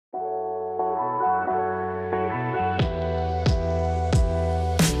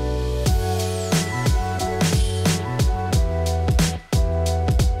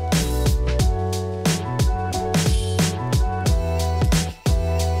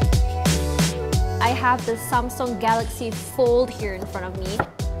I have the Samsung Galaxy Fold here in front of me.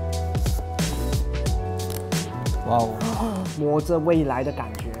 Wow. 摸着未来的感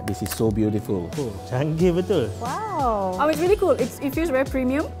觉。 This is so beautiful. Oh, canggih betul. Wow. Oh, it's really cool. It feels very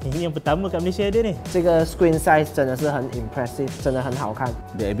premium. Ini yang pertama kat Malaysia ada ni. 这个 screen size 真的是很 impressive， 真的很好看。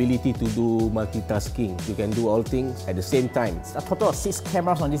 The ability to do multitasking. You can do all things at the same time. A total of 6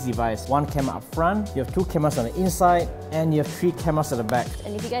 cameras on this device. 1 camera up front, you have 2 cameras on the inside, and you have 3 cameras at the back.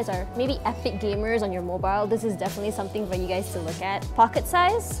 And if you guys are maybe epic gamers on your mobile, this is definitely something for you guys to look at. Pocket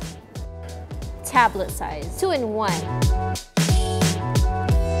size, tablet size, 2-in-1.